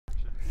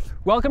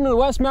Welcome to the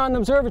West Mountain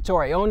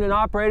Observatory, owned and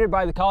operated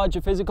by the College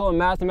of Physical and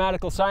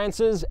Mathematical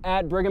Sciences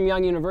at Brigham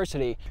Young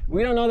University.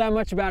 We don't know that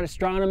much about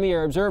astronomy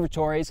or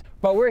observatories,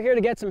 but we're here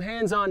to get some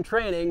hands-on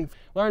training,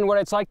 learn what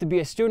it's like to be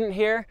a student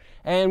here,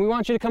 and we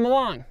want you to come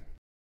along.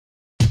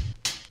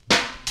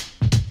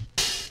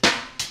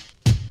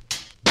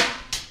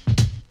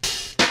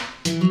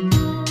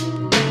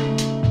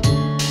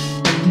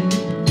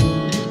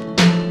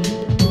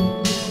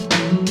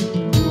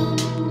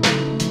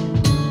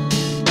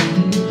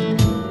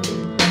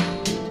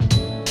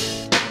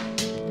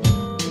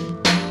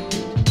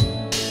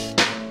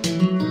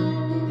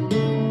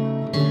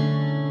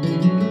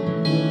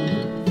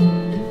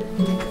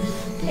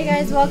 Hey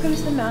guys, welcome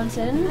to the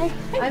mountain. Hi.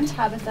 I'm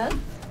Tabitha,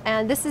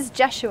 and this is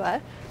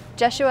Jeshua.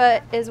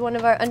 Jeshua is one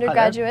of our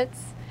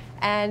undergraduates,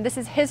 and this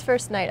is his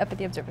first night up at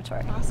the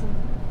observatory. Awesome.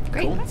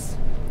 Great. Cool.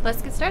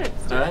 Let's get started.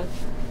 All right.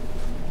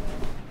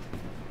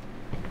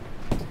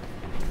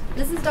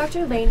 This is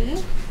Dr.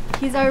 Laney.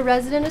 He's our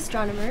resident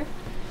astronomer.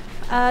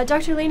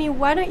 Dr. Laney,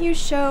 why don't you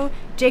show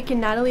Jake and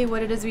Natalie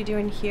what it is we do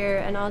in here,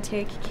 and I'll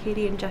take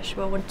Katie and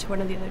Jeshua to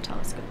one of the other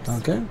telescopes.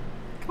 Okay.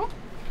 Cool.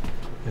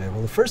 Yeah,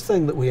 well, the first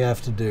thing that we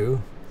have to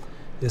do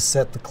is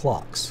set the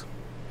clocks.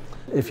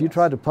 If you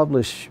try to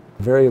publish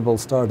variable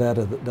star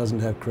data that doesn't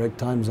have correct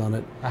times on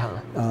it,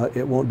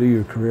 it won't do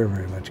your career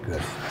very much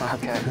good.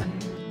 Okay.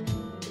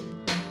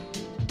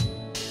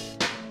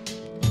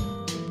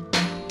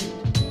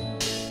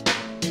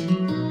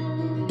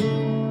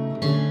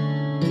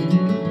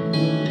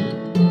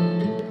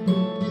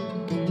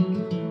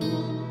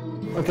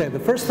 Okay,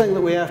 the first thing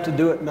that we have to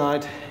do at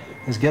night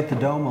is get the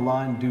dome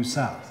aligned due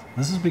south.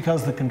 This is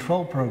because the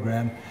control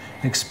program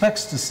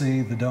expects to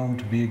see the dome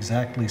to be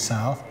exactly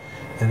south,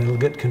 and it'll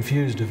get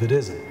confused if it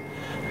isn't.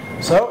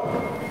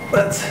 So,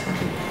 let's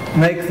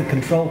make the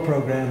control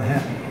program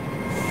happy.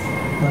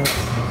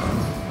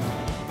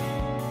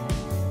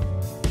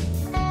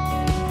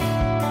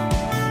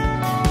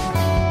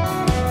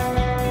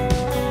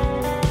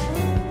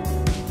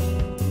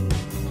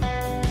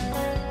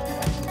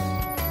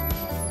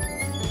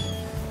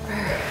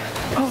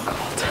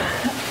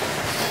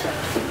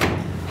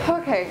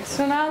 Okay,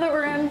 so now that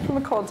we're in from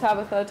the cold,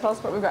 Tabitha, tell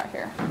us what we've got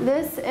here.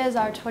 This is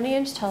our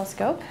 20-inch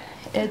telescope.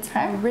 It's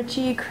a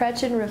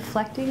Ritchie-Chrétien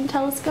reflecting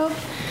telescope.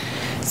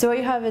 So what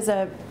you have is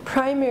a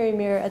primary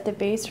mirror at the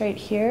base right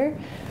here,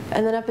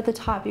 and then up at the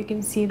top you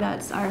can see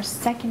that's our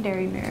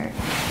secondary mirror.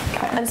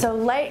 Okay. And so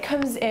light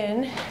comes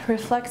in,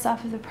 reflects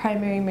off of the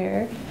primary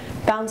mirror,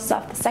 bounces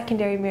off the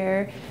secondary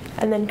mirror,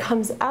 and then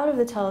comes out of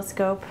the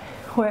telescope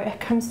where it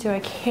comes to a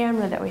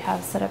camera that we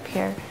have set up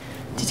here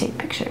to take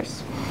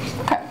pictures.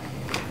 Okay.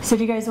 So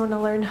do you guys want to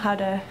learn how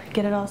to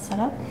get it all set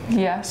up?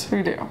 Yes,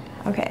 we do.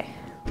 Okay.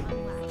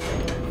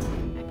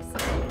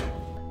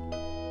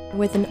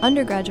 With an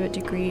undergraduate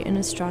degree in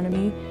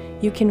astronomy,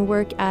 you can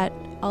work at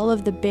all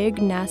of the big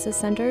NASA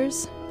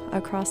centers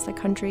across the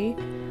country.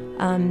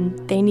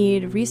 They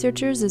need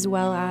researchers as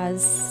well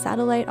as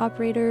satellite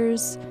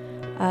operators,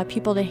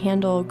 people to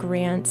handle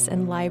grants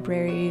and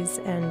libraries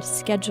and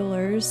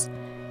schedulers.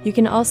 You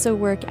can also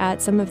work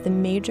at some of the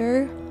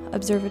major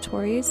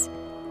observatories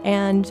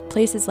and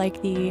places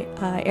like the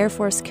Air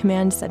Force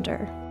Command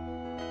Center.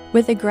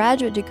 With a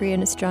graduate degree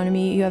in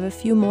astronomy, you have a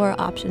few more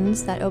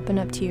options that open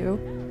up to you,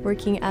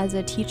 working as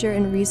a teacher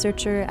and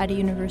researcher at a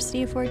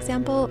university, for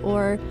example,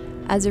 or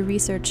as a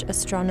research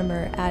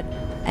astronomer at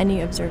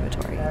any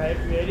observatory. All right,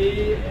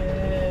 ready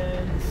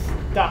and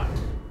stop.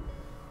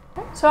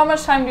 So how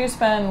much time do you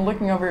spend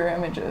looking over your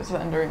images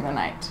then during the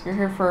night? You're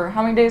here for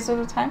how many days at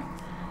a time?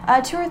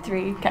 2 or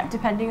 3, Okay.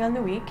 depending on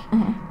the week.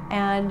 Mm-hmm.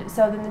 And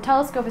so then the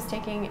telescope is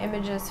taking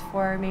images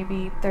for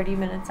maybe 30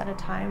 minutes at a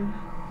time.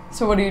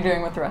 So what are you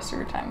doing with the rest of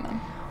your time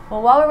then?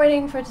 Well, while we're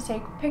waiting for it to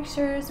take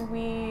pictures,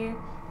 we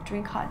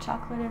drink hot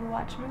chocolate and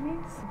watch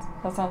movies.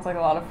 That sounds like a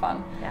lot of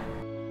fun. Yeah.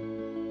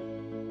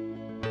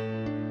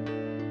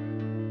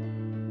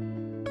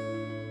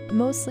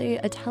 Mostly,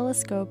 a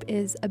telescope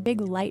is a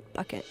big light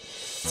bucket.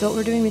 So what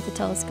we're doing with the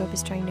telescope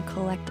is trying to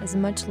collect as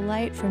much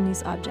light from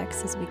these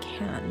objects as we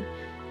can.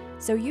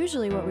 So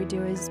usually what we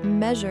do is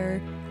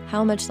measure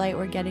how much light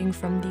we're getting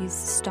from these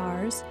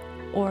stars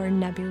or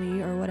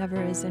nebulae or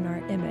whatever is in our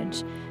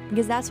image,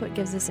 because that's what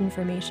gives us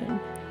information.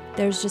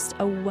 There's just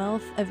a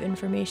wealth of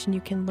information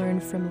you can learn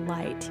from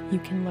light. You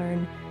can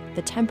learn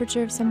the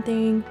temperature of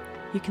something,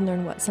 you can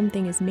learn what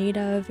something is made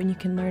of, and you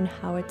can learn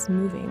how it's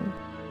moving.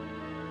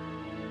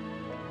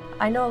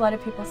 I know a lot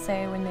of people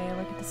say when they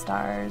look at the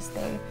stars,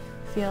 they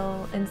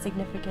feel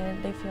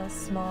insignificant, they feel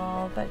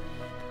small, but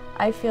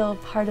I feel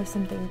part of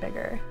something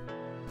bigger.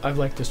 I've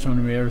liked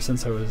astronomy ever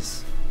since I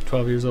was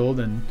 12 years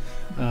old, and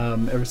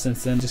ever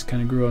since then just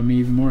kind of grew on me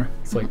even more.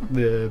 It's like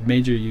the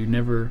major you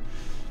never,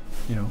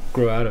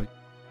 grow out of.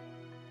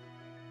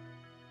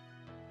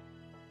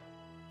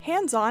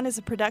 Hands-On is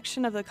a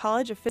production of the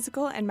College of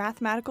Physical and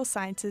Mathematical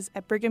Sciences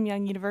at Brigham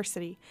Young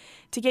University.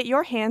 To get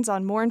your hands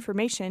on more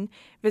information,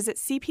 visit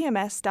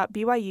cpms.byu.edu.